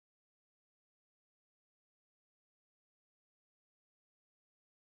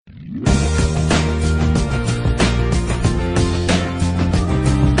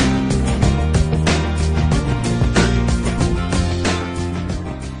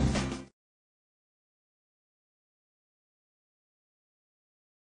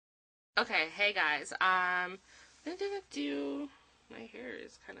Okay, hey guys. I'm gonna do. My hair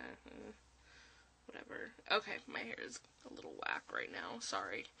is kind of whatever. Okay, my hair is a little whack right now.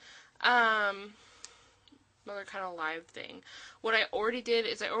 Sorry. Um, Another kind of live thing. What I already did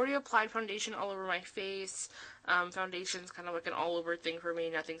is I already applied foundation all over my face. Foundation's kind of like an all over thing for me.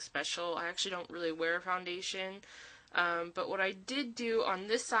 Nothing special. I actually don't really wear foundation. But what I did do on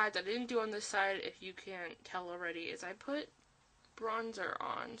this side that I didn't do on this side, if you can't tell already, is I put bronzer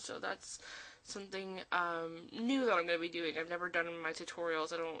on. So that's something new that I'm going to be doing. I've never done in my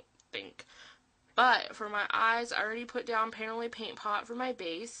tutorials, I don't think. But for my eyes, I already put down Painterly Paint Pot for my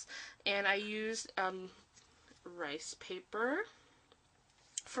base, and I used rice paper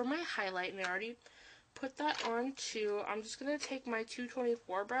for my highlight, and I already put that on too. I'm just going to take my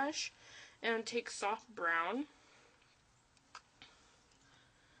 224 brush and take soft brown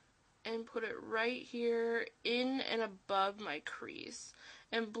and put it right here in and above my crease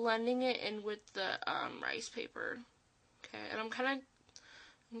and blending it in with the rice paper. Okay, and I'm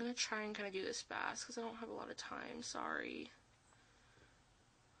gonna try and kind of do this fast because I don't have a lot of time. Sorry.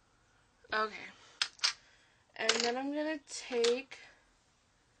 Okay, and then I'm gonna take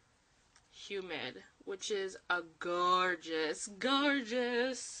humid, which is a gorgeous,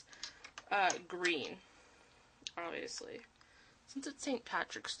 gorgeous green, obviously. Since it's St.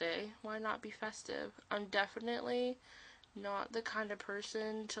 Patrick's Day, why not be festive? I'm definitely not the kind of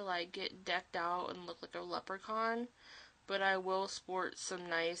person to like get decked out and look like a leprechaun, but I will sport some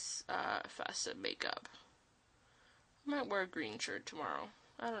nice festive makeup. I might wear a green shirt tomorrow.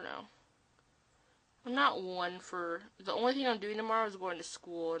 I don't know. I'm not one for, the only thing I'm doing tomorrow is going to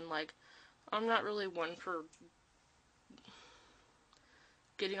school, and like I'm not really one for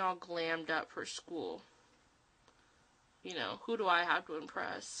getting all glammed up for school. You know, who do I have to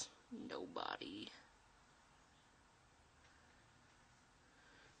impress? Nobody.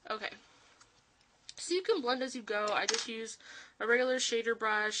 Okay. So you can blend as you go. I just use a regular shader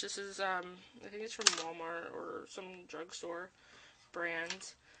brush. This is, I think it's from Walmart or some drugstore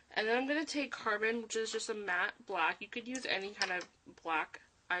brand. And then I'm going to take Carbon, which is just a matte black. You could use any kind of black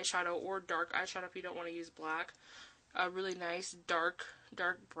eyeshadow or dark eyeshadow if you don't want to use black. A really nice dark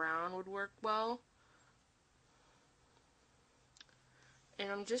brown would work well. And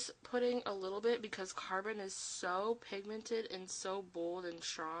I'm just putting a little bit because Carbon is so pigmented and so bold and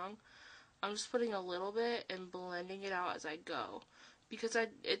strong. I'm just putting a little bit and blending it out as I go. Because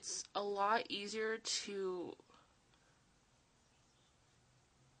it's a lot easier to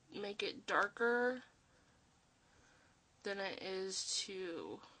make it darker than it is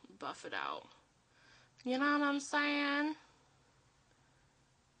to buff it out. You know what I'm saying?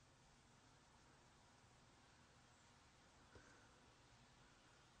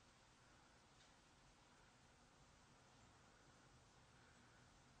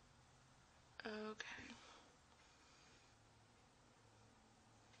 Okay.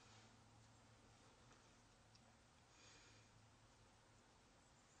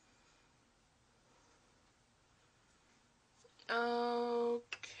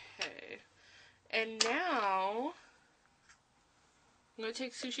 Okay. And now I'm going to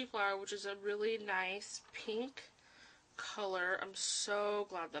take Sushi Flower, which is a really nice pink color. I'm so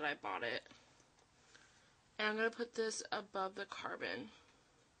glad that I bought it. And I'm going to put this above the Carbon.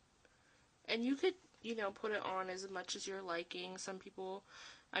 And you could, you know, put it on as much as you're liking. Some people,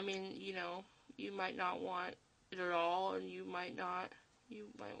 I mean, you know, you might not want it at all, and you might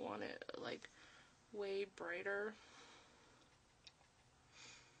want it, like, way brighter.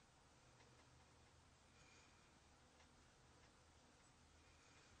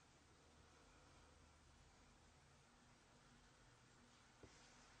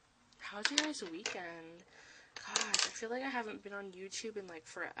 How's your guys' weekend? Gosh, I feel like I haven't been on YouTube in, like,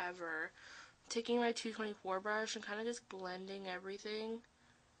 forever. Taking my 224 brush and kind of just blending everything.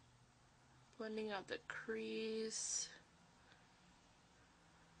 Blending out the crease.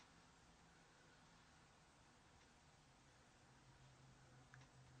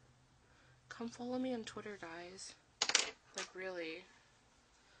 Come follow me on Twitter, guys. Like, really.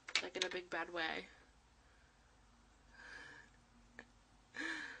 Like, in a big bad way.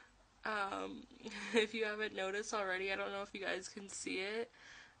 If you haven't noticed already, I don't know if you guys can see it,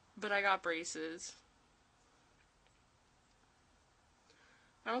 but I got braces.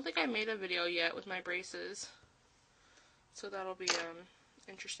 I don't think I made a video yet with my braces, so that'll be,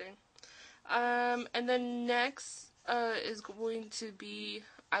 interesting. And then next, is going to be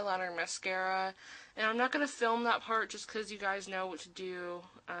eyeliner and mascara, and I'm not going to film that part just because you guys know what to do.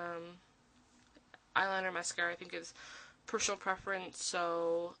 Eyeliner and mascara, I think, is personal preference,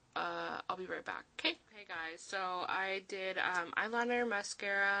 so I'll be right back. Okay. Hey guys, so I did eyeliner,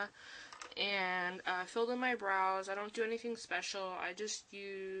 mascara, and filled in my brows. I don't do anything special. I just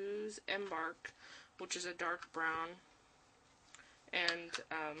use Embark, which is a dark brown, and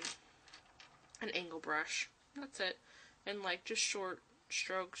an angle brush. That's it. And like just short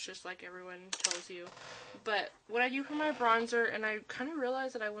strokes, just like everyone tells you. But what I do for my bronzer, and I kind of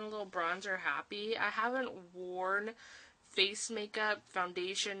realized that I went a little bronzer happy. I haven't worn face makeup,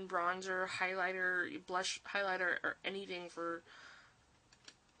 foundation, bronzer, highlighter, blush highlighter, or anything for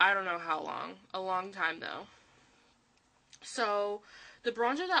I don't know how long. A long time though. So the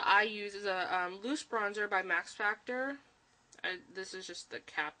bronzer that I use is a loose bronzer by Max Factor. This is just the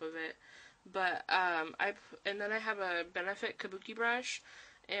cap of it. But and then I have a Benefit kabuki brush,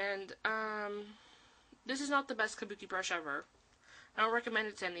 and this is not the best kabuki brush ever. I don't recommend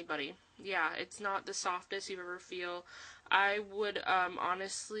it to anybody. Yeah, it's not the softest you've ever feel. I would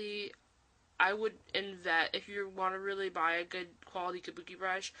honestly, I would invest, if you want to really buy a good quality kabuki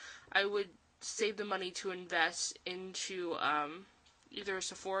brush, I would save the money to invest into either a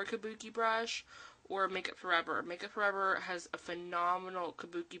Sephora kabuki brush or Makeup Forever. Makeup Forever has a phenomenal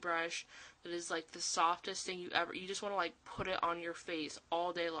kabuki brush that is like the softest thing you ever, you just want to like put it on your face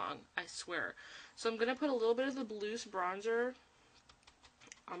all day long, I swear. So I'm going to put a little bit of the loose bronzer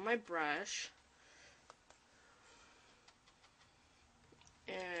on my brush,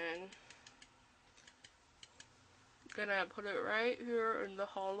 and gonna put it right here in the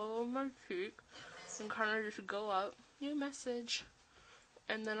hollow of my cheek and kind of just go up. New message.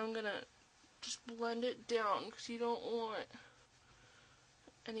 And then I'm gonna just blend it down because you don't want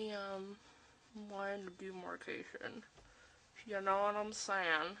any line demarcation. You know what I'm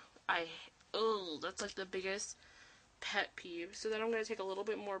saying? That's like the biggest pet peeve. So then I'm gonna take a little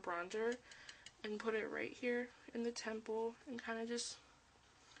bit more bronzer and put it right here in the temple and kind of just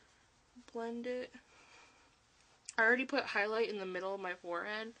blend it. I already put highlight in the middle of my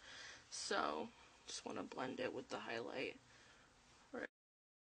forehead, so just want to blend it with the highlight.